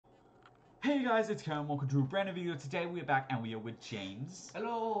Hey guys, it's Karen. Welcome to a brand new video. Today we are back and we are with James.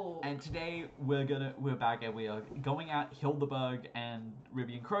 Hello. And today we're back and we are going at HILDA and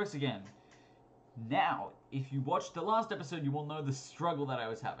Ruby and Croaks again. Now, if you watched the last episode, you will know the struggle that I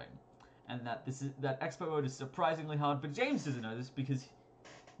was having, and that expert mode is surprisingly hard. But James doesn't know this because,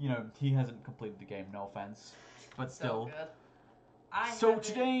 you know, he hasn't completed the game. No offense, but still. So good.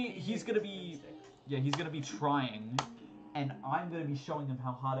 So today he's gonna be trying. And I'm going to be showing him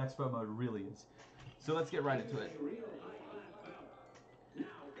how hard Expo mode really is. So let's get right into it.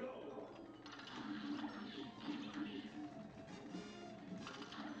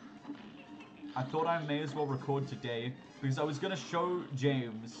 I thought I may as well record today because I was going to show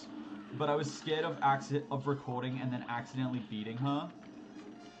James, but I was scared of recording and then accidentally beating her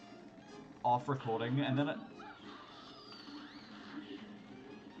off recording, and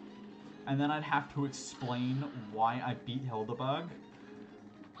then I'd have to explain why I beat HILDA,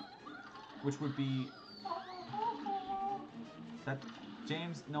 which would be...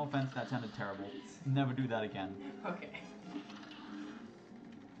 James, no offense, that sounded terrible. Never do that again. Okay.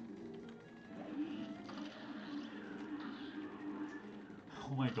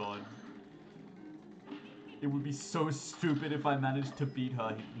 Oh my god. It would be so stupid if I managed to beat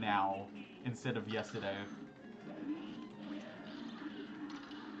her now, instead of yesterday.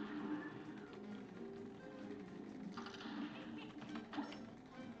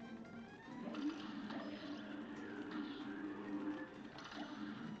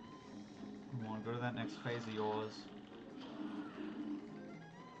 Go to that next phase of yours.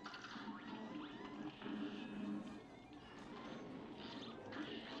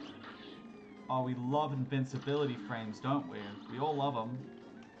 Oh, we love invincibility frames, don't we? We all love them.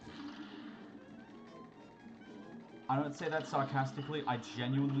 I don't say that sarcastically, I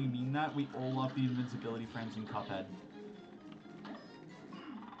genuinely mean that. We all love the invincibility frames in Cuphead.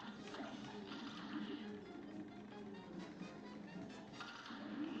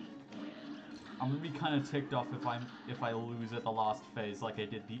 I'm gonna be kind of ticked off if I lose at the last phase like I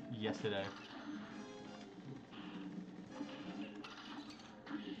did yesterday.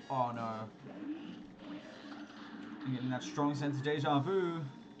 Oh no. I'm getting that strong sense of deja vu.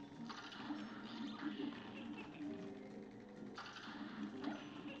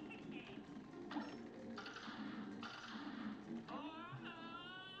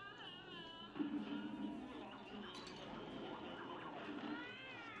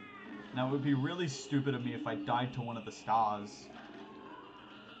 Now, it would be really stupid of me if I died to one of the stars.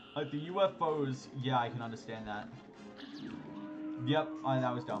 Like, the UFOs, yeah, I can understand that. Yep,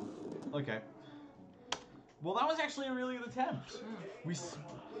 that was dumb. Okay. Well, that was actually a really good attempt.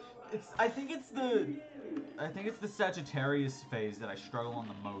 I think it's the Sagittarius phase that I struggle on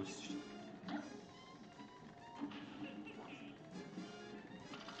the most.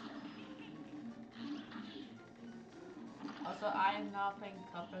 Also, I am not playing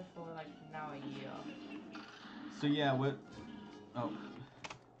Cuphead for like now a year. So yeah,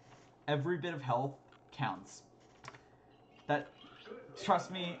 every bit of health counts.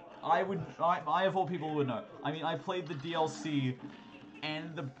 Trust me, I of all people would know. I mean, I played the DLC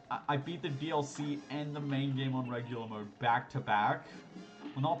and I beat the DLC and the main game on regular mode back to back.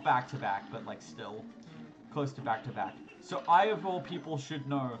 Well, not back to back, but like still close to back to back. So I of all people should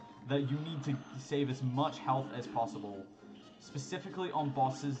know that you need to save as much health as possible, specifically on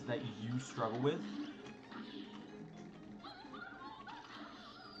bosses that you struggle with.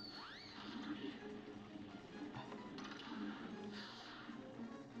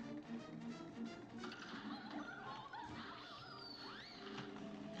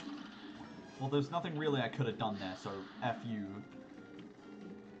 Well, there's nothing really I could have done there, so F you.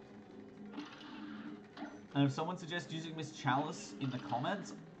 And if someone suggests using Miss Chalice in the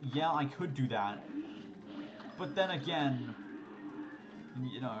comments, yeah, I could do that. But then again,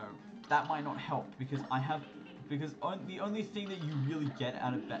 you know, that might not help because the only thing that you really get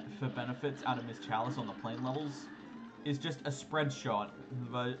out of for benefits out of Miss Chalice on the plane levels is just a spread shot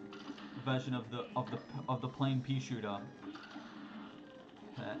version of the plane pea shooter.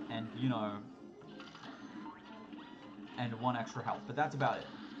 And, you know, and one extra health, but that's about it.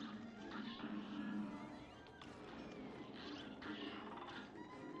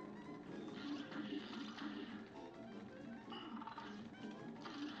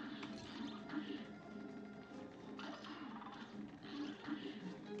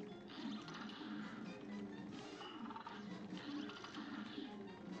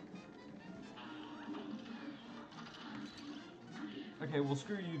 Okay, well,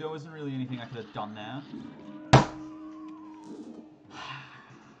 screw you. There wasn't really anything I could have done there.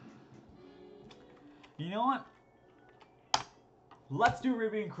 You know what? Let's do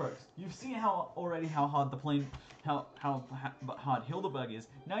Ruby and Crooks. You've seen how hard the plane, how hard HILDA is.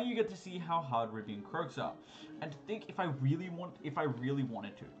 Now you get to see how hard Ruby and Crooks are. And to think if I really wanted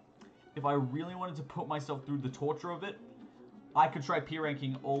to put myself through the torture of it, I could try P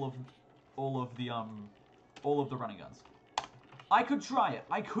ranking all of the running guns. I could try it.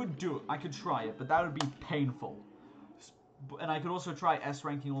 I could do it. I could try it, but that would be painful. And I could also try S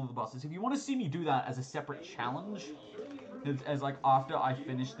ranking all of the bosses. If you want to see me do that as a separate challenge, as like after I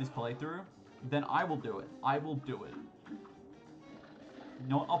finish this playthrough, then I will do it. I will do it. You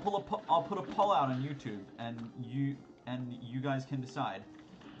know, I'll put a poll out on YouTube, and you guys can decide.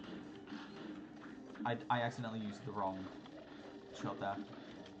 I accidentally used the wrong shot there.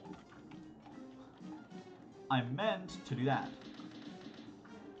 I meant to do that.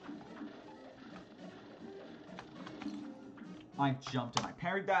 I jumped and I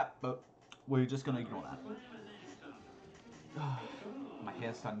parried that, but we're just gonna ignore that. My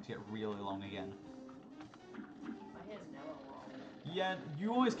hair's starting to get really long again. My hair's never long. Yeah,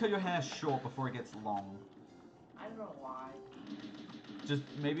 you always cut your hair short before it gets long. I don't know why.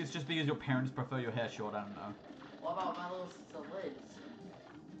 Maybe it's just because your parents prefer your hair short, I don't know. What about my little sister Liz?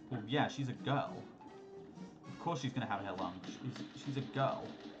 Well, yeah, she's a girl. Of course she's gonna have her hair long. She's a girl.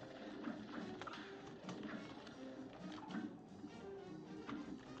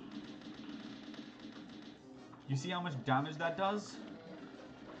 You see how much damage that does?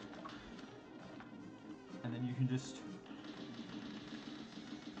 And then you can just...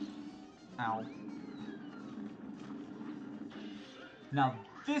 Ow. Now,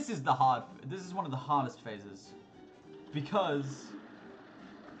 this is one of the hardest phases. Because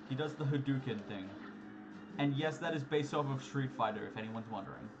he does the Hadouken thing. And yes, that is based off of Street Fighter, if anyone's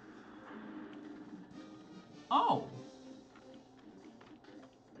wondering. Oh!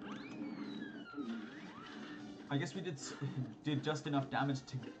 I guess we did just enough damage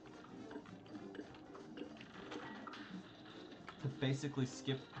to basically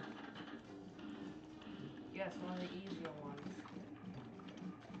skip. Yes, one of the easier ones.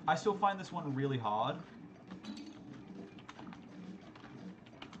 I still find this one really hard.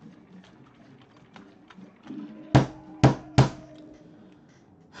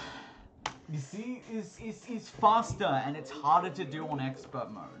 You see, it's faster and it's harder to do on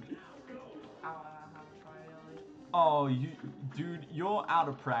expert mode. Oh, dude, you're out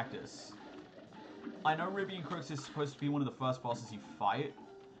of practice. I know Ruby and Crooks is supposed to be one of the first bosses you fight,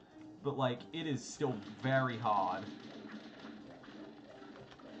 but, like, it is still very hard.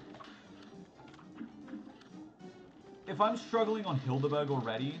 If I'm struggling on HILDA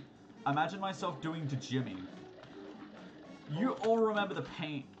already, imagine myself doing to Jimmy. You all remember the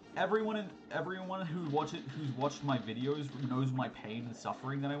pain. Everyone who's watched my videos knows my pain and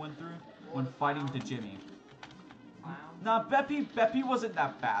suffering that I went through when fighting to Jimmy. Nah, Beppy wasn't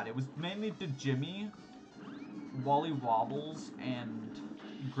that bad. It was mainly to Jimmy, Wally Wobbles, and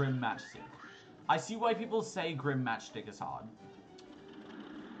Grim Matchstick. I see why people say Grim Matchstick is hard.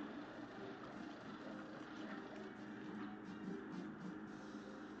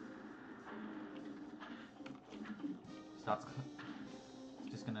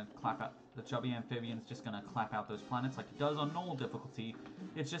 Just gonna clap out. The chubby amphibian's just gonna clap out those planets like he does on normal difficulty.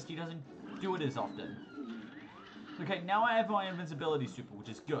 It's just he doesn't do it as often. Okay, now I have my invincibility super, which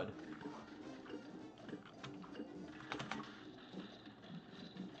is good.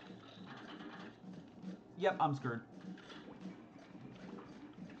 Yep, I'm screwed.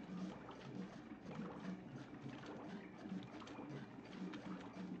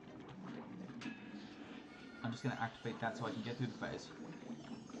 I'm just gonna activate that so I can get through the phase.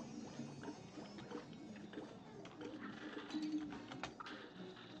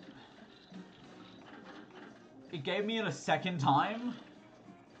 It gave me it a second time?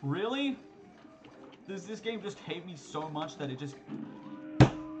 Really? Does this game just hate me so much that it just...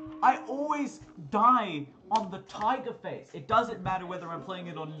 I always die on the tiger phase. It doesn't matter whether I'm playing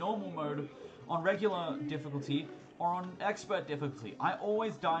it on normal mode, on regular difficulty, or on expert difficulty. I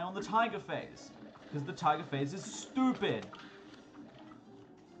always die on the tiger phase. Because the tiger phase is stupid.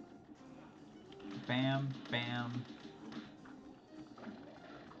 Bam, bam.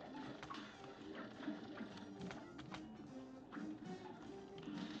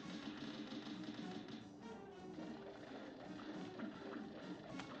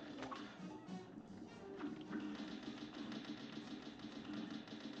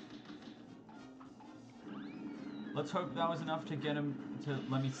 Let's hope that was enough to get him to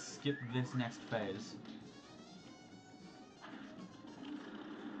let me skip this next phase.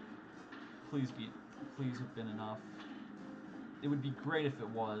 Please have been enough. It would be great if it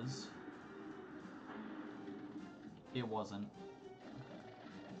was. It wasn't.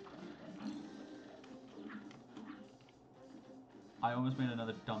 I almost made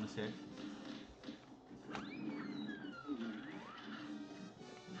another dumb mistake.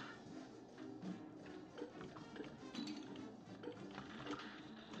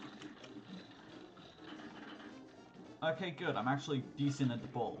 Okay, good. I'm actually decent at the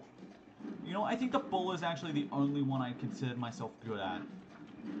bull. You know, I think the bull is actually the only one I considered myself good at.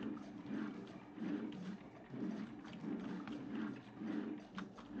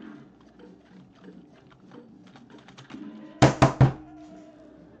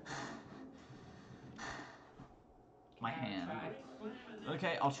 My hand.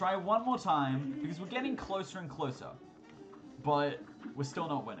 Okay, I'll try one more time, because we're getting closer and closer. But we're still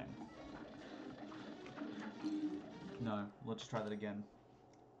not winning. No, let's try that again.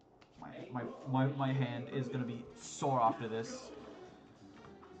 My hand is gonna be sore after this.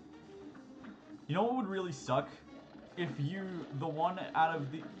 You know what would really suck? If you, the one out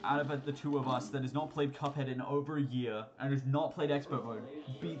of the two of us that has not played Cuphead in over a year and has not played expert mode,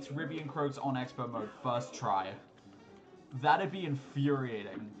 beats Ribby and Croaks on expert mode first try. That'd be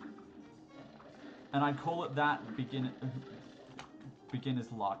infuriating. And I'd call it that beginner's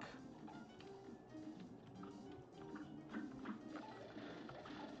luck.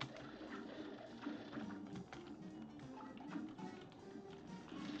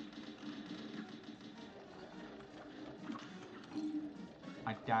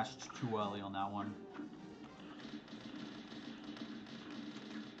 I dashed too early on that one.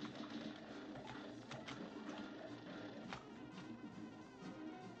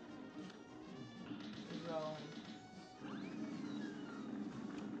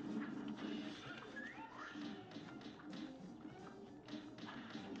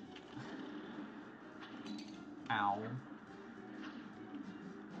 Ow.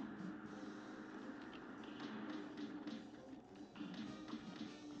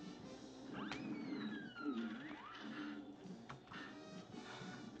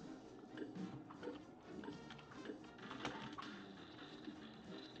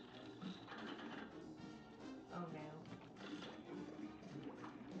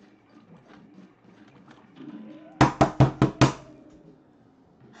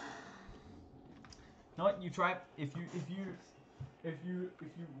 You know what? You try. If you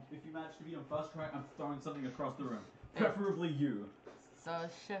manage to be on first try, I'm throwing something across the room. Preferably you. So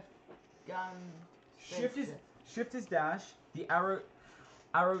shift, gun. Shift is dash. The arrow.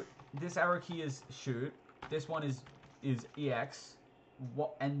 This arrow key is shoot. This one is EX.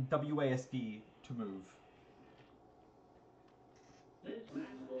 And WASD to move. This match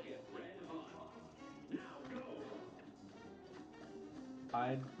will get red hot. Now go.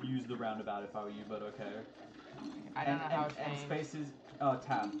 I'd use the roundabout if I were you, but okay. I don't know how to and change. space is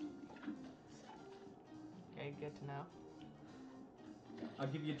tab. Okay, good to know. I'll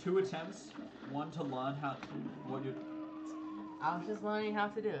give you 2 attempts. One to learn what you. I was just learning how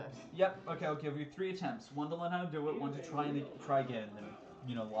to do it. Yep. Okay. I'll give you 3 attempts. One to learn how to do it. One to try again, and then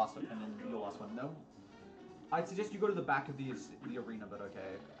last one, and then your last one. No. I'd suggest you go to the back of the arena, but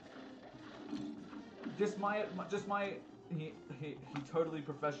okay. Just my he totally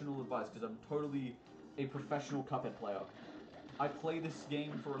professional advice, because I'm totally a professional Cuphead player. I play this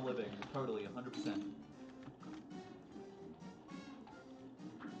game for a living, totally, 100%.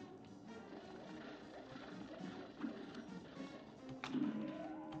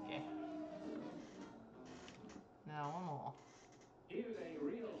 Okay. Now one more. Here's a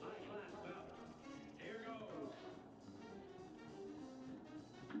real high-class bout. Here goes.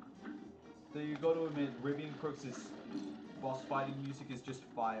 So you got to admit, Ribby and Crooks' boss fighting music is just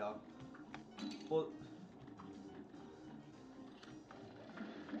fire. Well,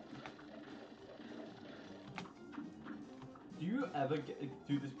 do you ever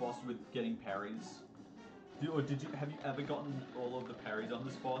do this boss with getting parries? Have you ever gotten all of the parries on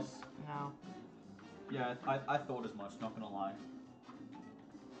this boss? No. Yeah, I thought as much, not gonna lie.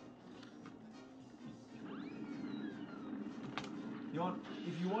 You know what?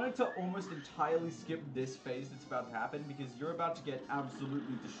 If you wanted to almost entirely skip this phase that's about to happen, because you're about to get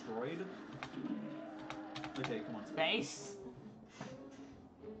absolutely destroyed. Okay, come on. Space?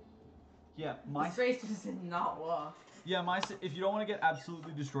 Yeah, Space just did not work. Yeah, if you don't want to get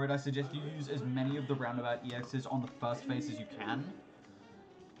absolutely destroyed, I suggest you use as many of the roundabout EXs on the first phase as you can.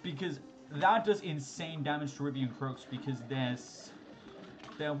 Because that does insane damage to Ribby and Croaks, because they're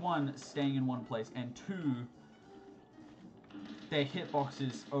one, staying in one place, and two, their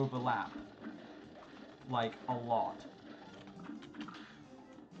hitboxes overlap. Like, a lot.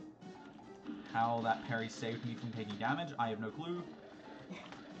 How that parry saved me from taking damage, I have no clue.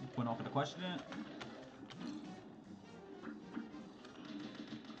 We're not going to question it.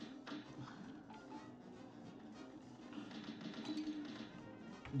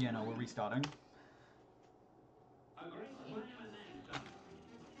 Yeah, no, we're restarting. A great slam and then some.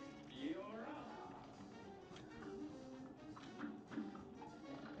 You're up.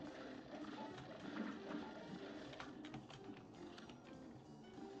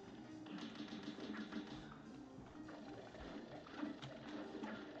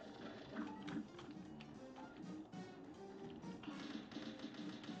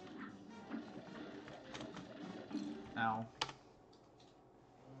 Ow.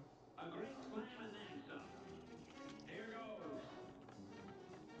 A great slam and then some. Here goes.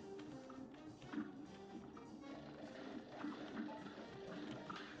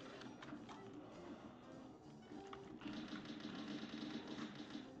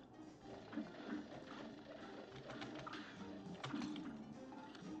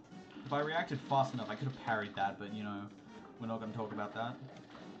 If I reacted fast enough, I could have parried that, but you know, we're not going to talk about that.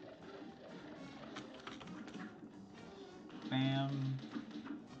 Bam.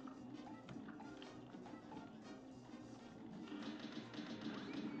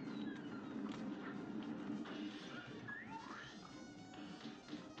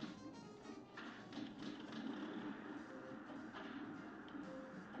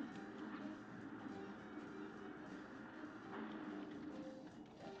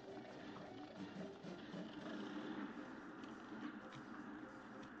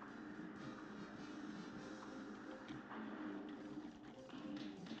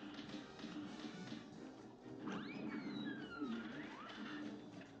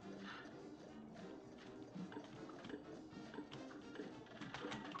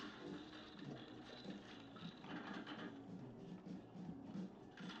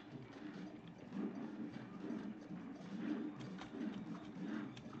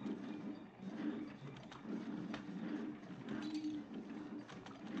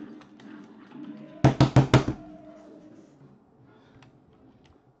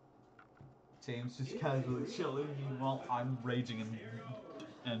 James just casually chilling while I'm raging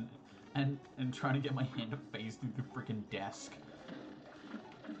and trying to get my hand to phase through the freaking desk.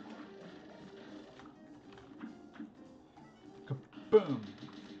 Kaboom!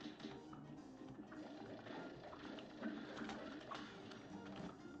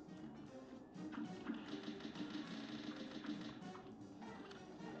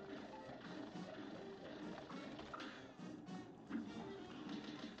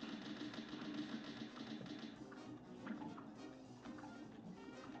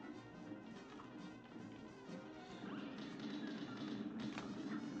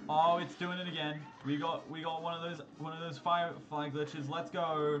 Oh, it's doing it again. We got one of those firefly glitches. Let's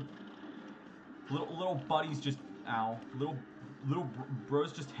go. Little buddies just little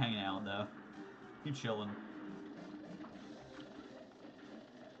bros just hanging out there. Keep chilling.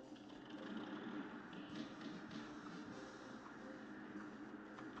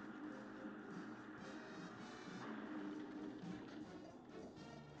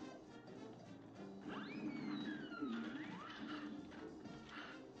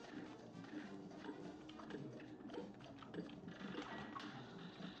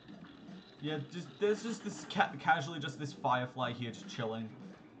 Yeah, there's just this casually just this firefly here just chilling.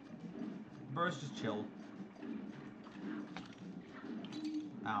 Bros, just chill.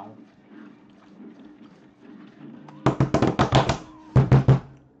 Ow.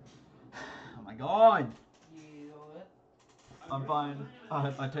 Oh my god. You alright? I'm fine.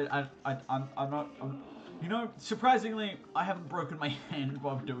 I'm not. You know, surprisingly, I haven't broken my hand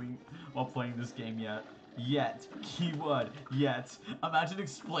while playing this game yet. Yet. Keyword. Yet. Imagine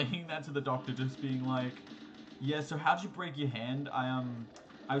explaining that to the doctor, just being like, "Yeah, so how'd you break your hand? I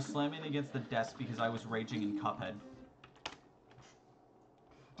was slamming against the desk because I was raging in Cuphead."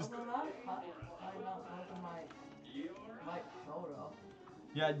 Just. Although that might not broken my right shoulder.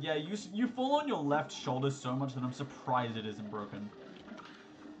 Yeah. You fall on your left shoulder so much that I'm surprised it isn't broken.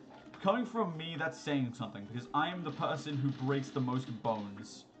 Coming from me, that's saying something, because I am the person who breaks the most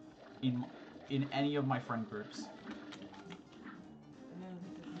bones in any of my friend groups.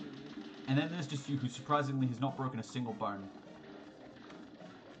 And then there's just you, who surprisingly has not broken a single bone.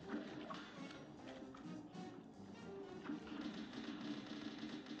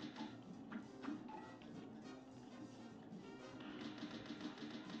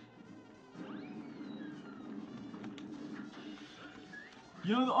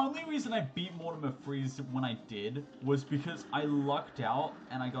 You know, the only reason I beat Mortimer Freeze when I did was because I lucked out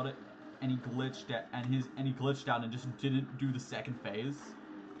and I got it, and he glitched out, and he glitched out and just didn't do the second phase.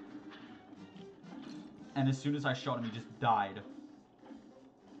 And as soon as I shot him, he just died.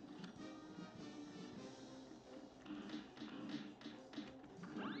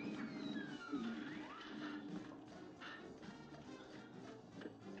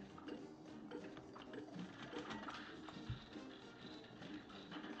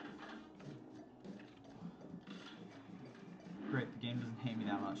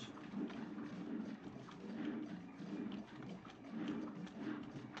 much.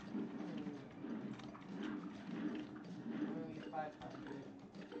 Maybe 500.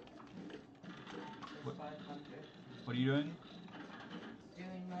 What? Just 500. What are you doing?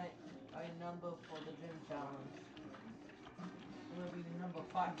 Doing like a number for the gym challenge. It will be number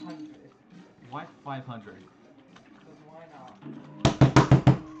 500. Why 500? Because why not?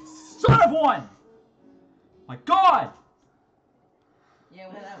 Son of one! My God! Yeah,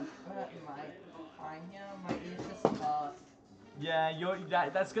 without I'm here, my ears just Yeah,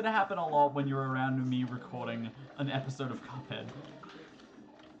 that's gonna happen a lot when you're around me recording an episode of Cuphead.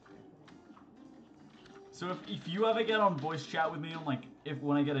 So if you ever get on voice chat with me, on like if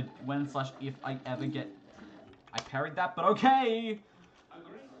I ever get, I parried that, but okay.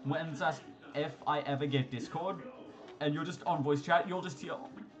 If I ever get Discord, and you're just on voice chat,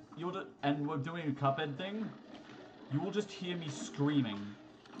 and we're doing a Cuphead thing, you will just hear me screaming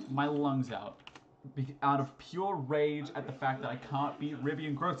my lungs out of pure rage at the fact that I can't beat Ribby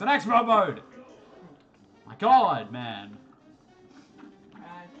and Gross in expert mode. My God, man.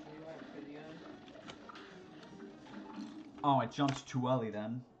 actually went pretty good. Oh, I jumped too early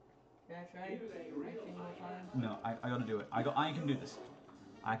then. Can I try racing more time? No, I gotta do it. I can do this.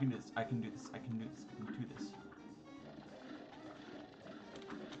 I can do this. I can do this. I can do this. I can do this.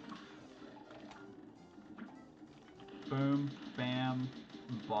 Boom, bam,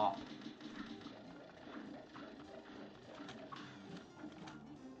 bop.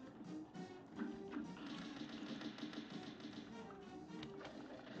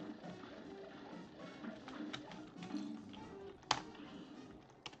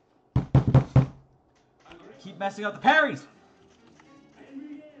 Keep messing up the parries!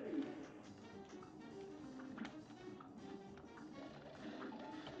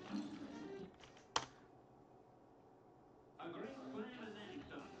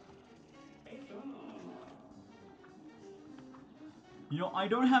 You know, I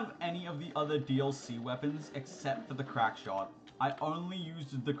don't have any of the other DLC weapons except for the crack shot. I only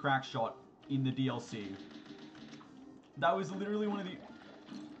used the crack shot in the DLC. That was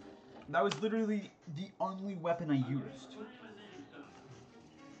literally the only weapon I used.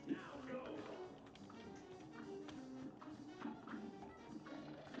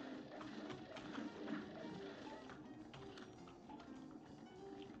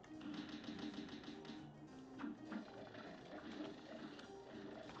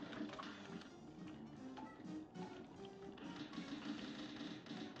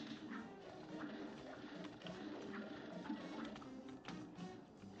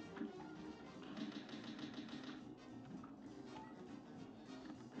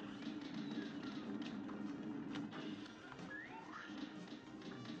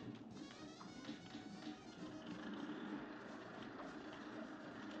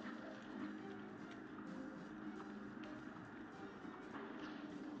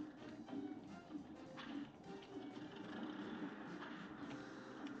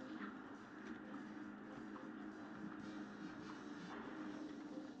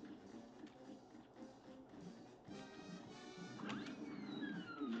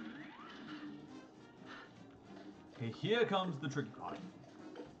 Okay, here comes the tricky part.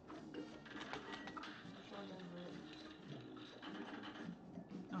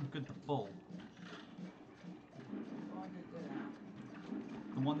 Oh, good, the bull.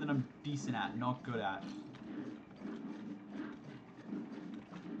 The one that I'm decent at, not good at.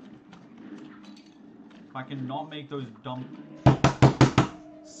 If I can not make those dumb...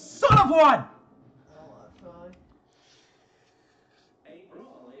 Son of one!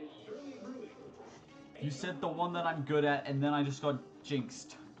 You said the one that I'm good at, and then I just got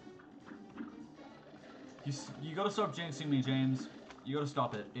jinxed. You gotta stop jinxing me, James. You gotta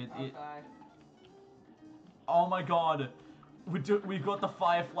stop it. Oh my God, we got the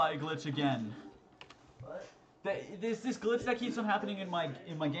firefly glitch again. What? There's this glitch that keeps on happening in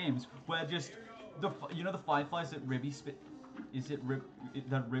my games where just the fireflies that Ribby spit. Is it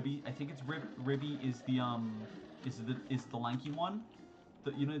that Ribby? I think it's Ribby is the lanky one.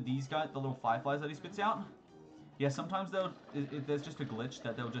 These guys, the little fireflies that he spits out. Yeah, sometimes there's just a glitch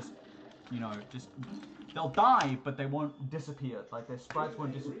that they'll just, they'll die, but they won't disappear. Like their sprites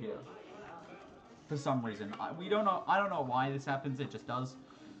won't disappear for some reason. I don't know why this happens. It just does.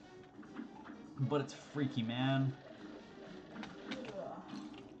 But it's freaky, man.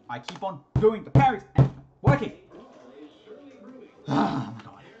 I keep on doing the parries and working. Oh my God.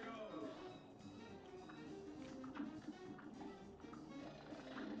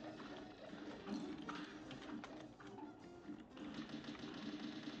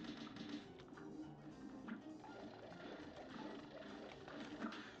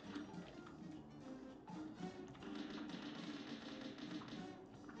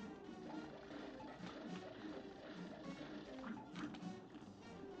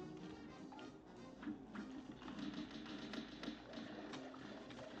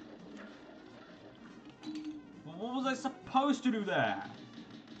 I supposed to do there?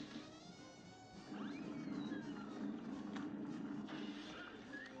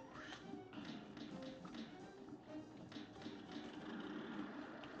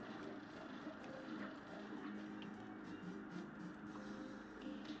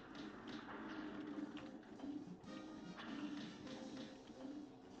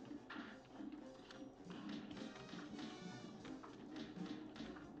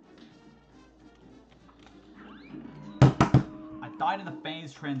 Died in the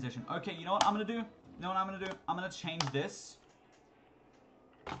phase transition. Okay, you know what I'm gonna do? You know what I'm gonna do? I'm gonna change this.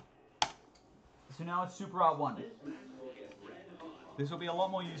 So now it's Super Art 1. This will be a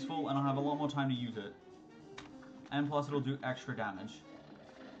lot more useful and I'll have a lot more time to use it. And plus it'll do extra damage.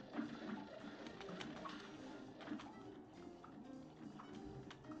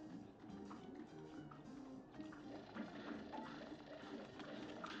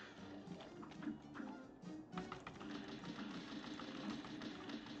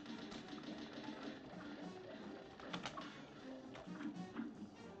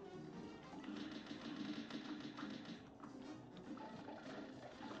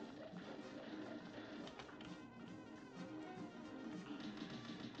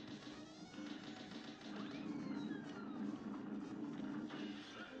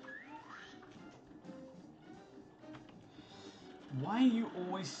 Why are you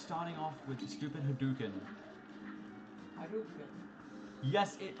always starting off with the stupid Hadouken? Hadouken.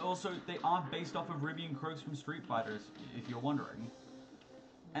 Yes, they are based off of Ruby and Croaks from Street Fighters, if you're wondering.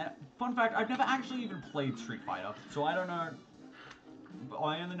 And fun fact, I've never actually even played Street Fighter, so I don't know.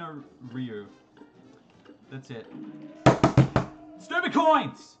 I only know Ryu. That's it. Stupid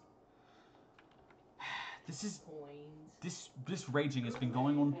coins! This raging has been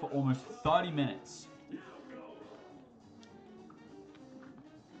going on for almost 30 minutes.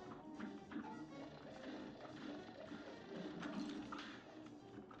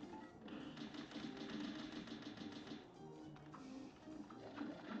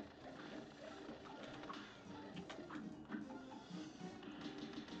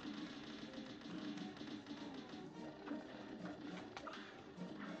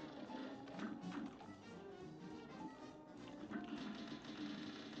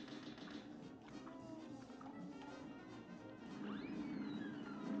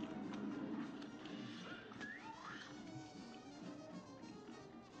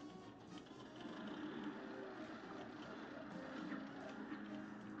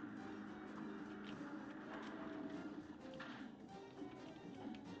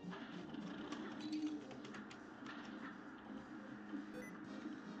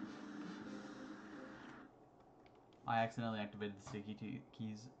 I accidentally activated the sticky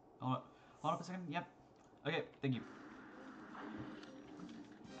keys. Hold up a second. Yep. Okay, thank you.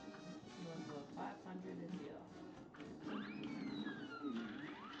 Number 500 is here.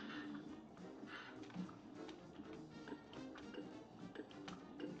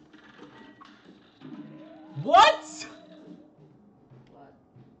 What? What?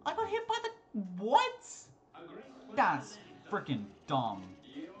 I got hit by the... What? That's freaking dumb.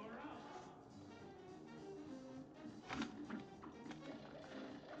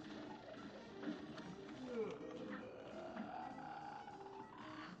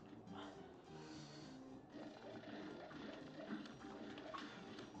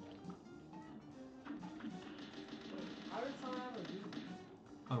 How did someone have a loop?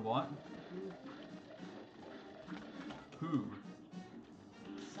 Oh, what? Who?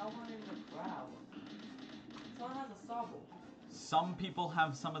 Someone in the crowd. Someone has a Sobble. Some people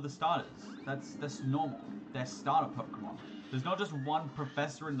have some of the starters. That's normal. They're starter Pokemon. There's not just one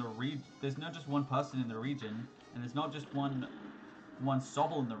professor in the region. There's not just one person in the region, and there's not just one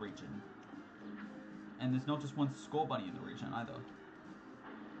Sobble in the region, and there's not just one Score Bunny in the region either.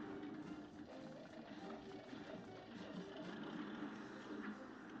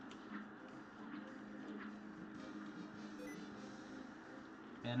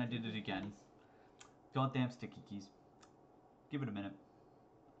 And I did it again. Goddamn sticky keys. Give it a minute.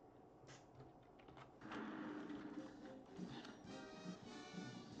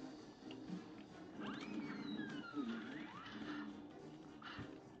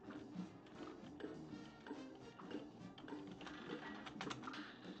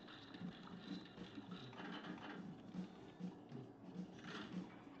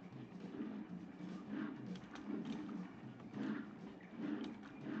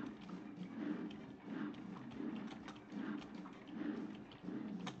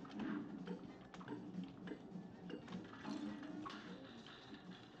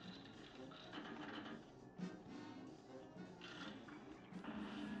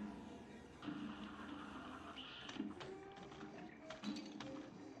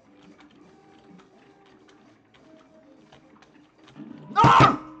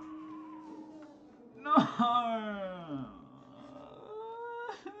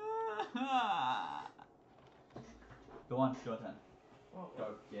 Go on, your turn. Oh, Go,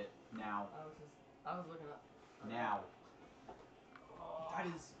 get, now. I was looking up. Now. Oh.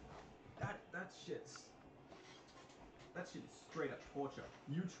 That shit's straight up torture.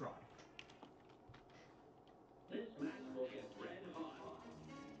 You try. This match will get red hot.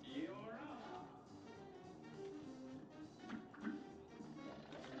 You're up.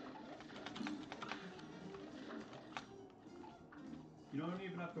 You don't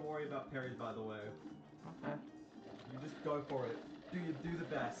even have to worry about parries, by the way. Okay. You just go for it. Do the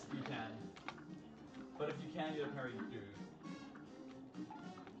best you can. But if you can get a parry, do.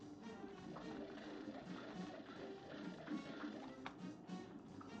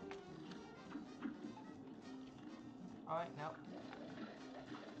 Alright, now.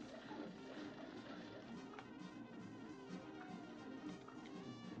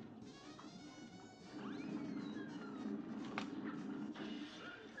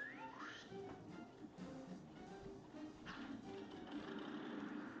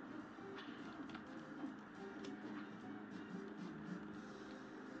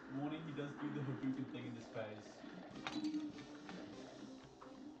 Warning, he does do the Hadouken thing in his phase.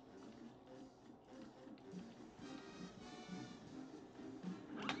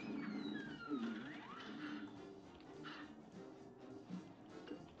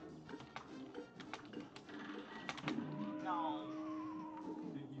 No.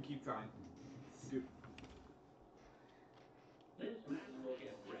 You keep trying. Scoop. This match will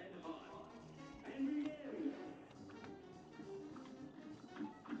get red hot. And begin.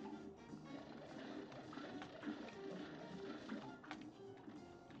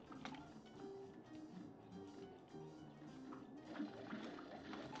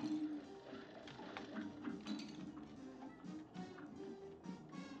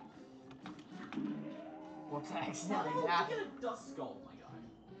 What's How accidentally did you happened? get a dust skull, my guy?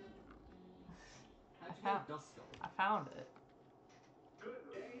 How'd you get a dust skull? I found it. Good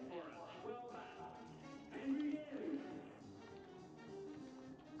day for a swell battle. And begin.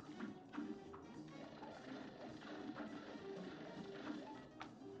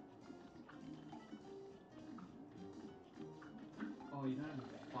 Oh, you don't have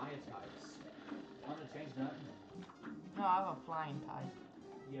fire types. I'm gonna change that. No, I have a flying type.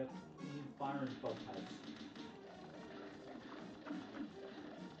 Yep, you need fire and both types.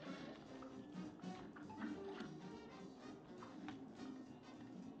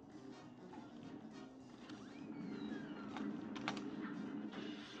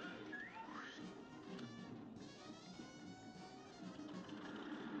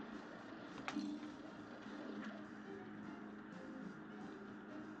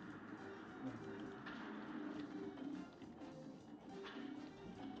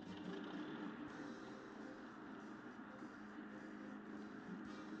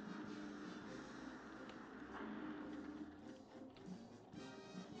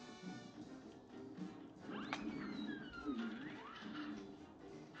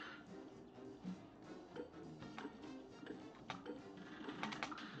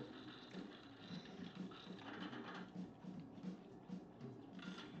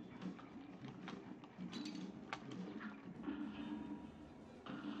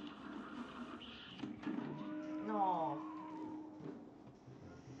 No.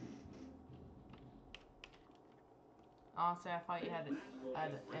 Honestly, I thought you had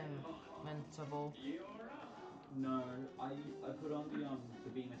invincible. You're up. No, I put on the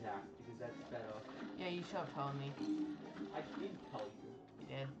beam attack because that's better. Yeah, you should have told me. I did tell you. You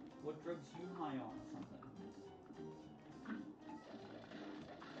did. What drugs you high on or something?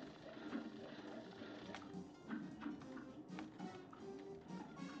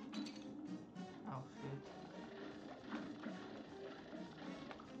 Oh, shoot.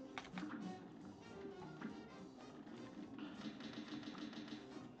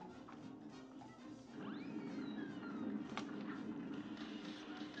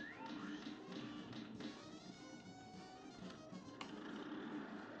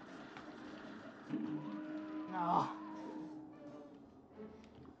 No.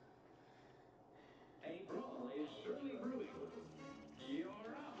 A brawl is surely brewing. You're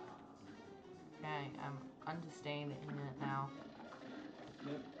up. Okay, I'm understanding it now.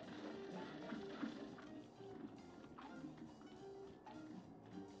 Yep.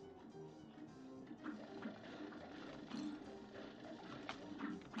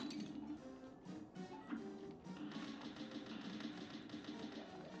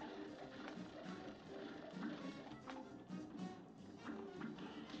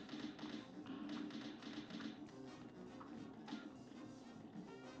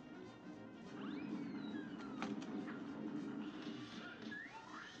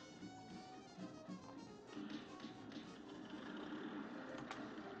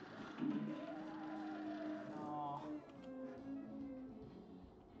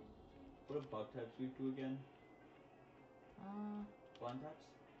 what bug types we do again? Blind types?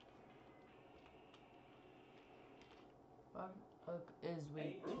 Bug is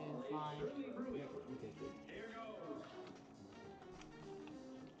weak to flying. Yep, okay, good. Here goes.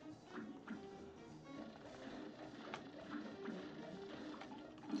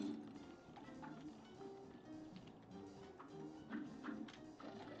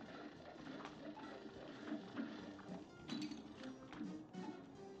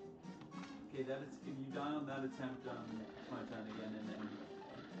 Okay, that is, if you die on that attempt, it's my turn again, and then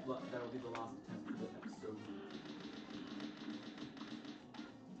that'll be the last attempt for the episode.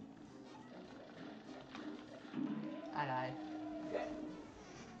 I died. Okay.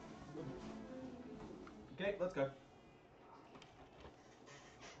 Okay, let's go.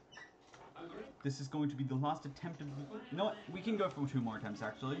 This is going to be the last attempt of the... You know what? We can go for 2 more attempts,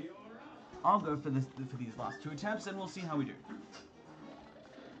 actually. I'll go for these last 2 attempts, and we'll see how we do.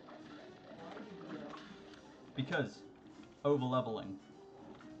 Because over-leveling.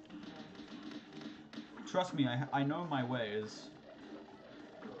 Trust me, I know my ways.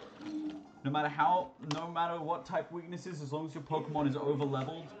 No matter what type weaknesses, as long as your Pokemon is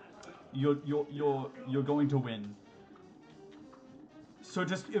over-leveled, you're going to win. So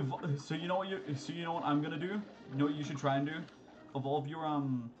just so you know what I'm gonna do? You know what you should try and do? Evolve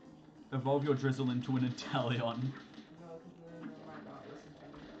your Drizzle into an Inteleon. No, because then it might not listen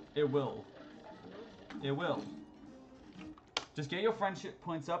to me. It will. It will. Just get your friendship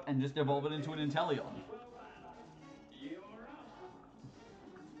points up and just evolve it into an Inteleon.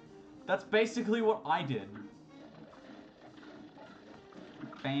 That's basically what I did.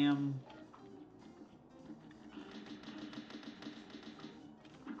 Bam.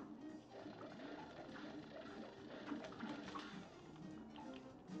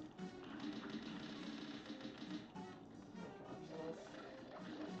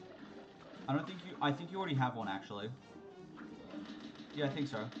 I think you already have one, actually. Yeah, I think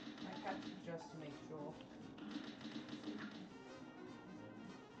so. I kept it just to make sure.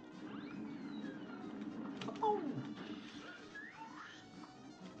 Oh!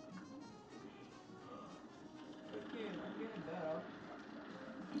 Okay, I'm getting better.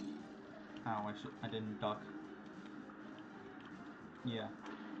 Ow, I didn't duck. Yeah.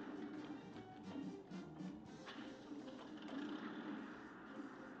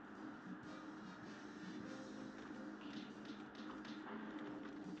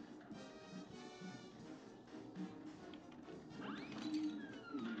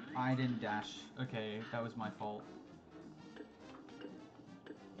 I didn't dash. Okay, that was my fault.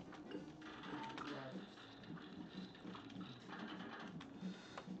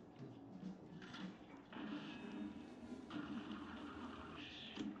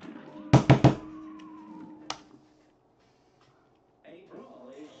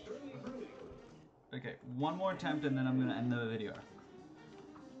 Okay, one more attempt and then I'm gonna end the video.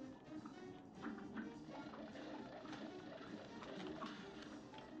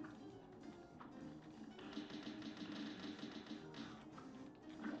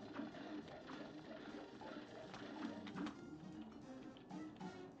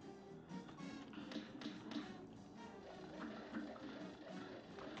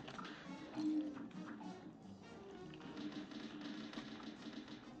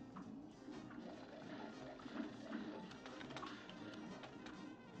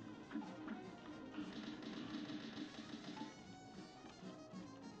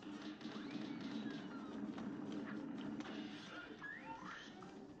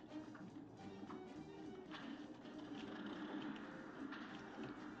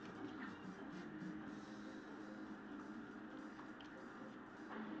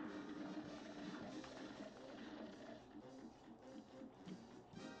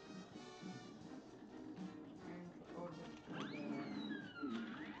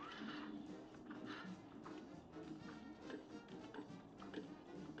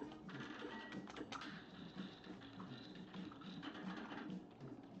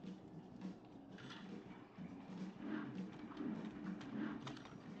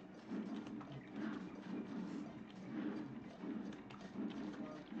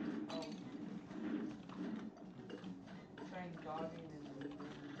 Dodging and weaving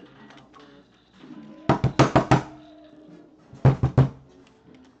did not work.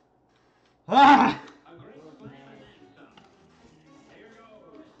 Ah!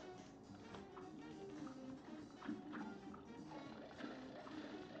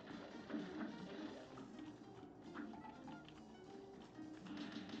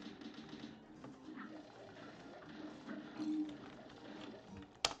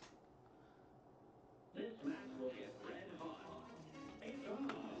 This match will get red hot. It's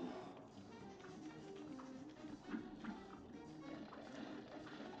on.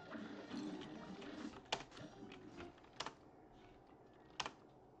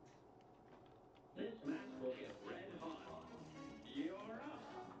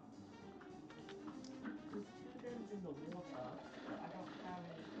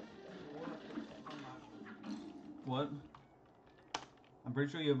 What? I'm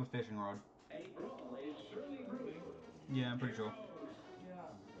pretty sure you have a fishing rod. A brawl is surely brewing. Yeah, I'm pretty sure. Yeah,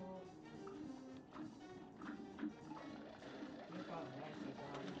 well, you got nicely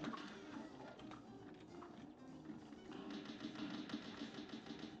done.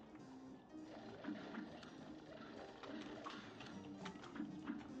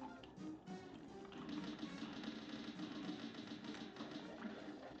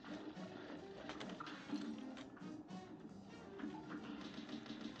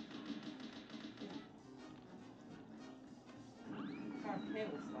 Got a tail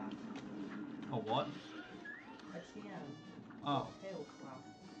slap. A what? A TM. Oh. Tail slap.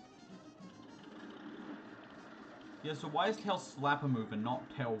 Yeah, so why is tail slap a move and not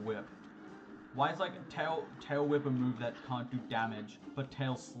tail whip? Why is like tail whip a move that can't do damage, but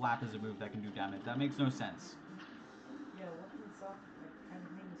tail slap is a move that can do damage? That makes no sense. Yeah, whip and slap like kind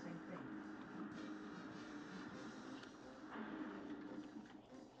of mean the same thing.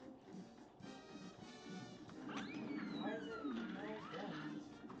 Why is it no dens?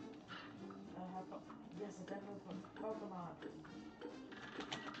 Yes, a den with a Pokemon.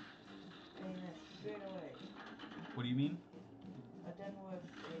 I mean that straight away. What do you mean? A den with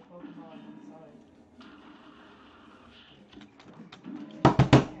a Pokemon inside.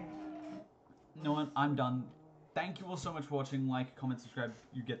 You know what? I'm done. Thank you all so much for watching. Like, comment, subscribe.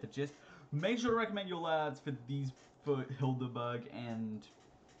 You get the gist. Make sure to recommend your lads for HILDA BERG and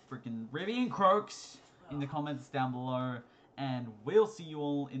freaking Ribby and Croaks in the comments down below. And we'll see you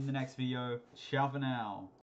all in the next video. Ciao for now.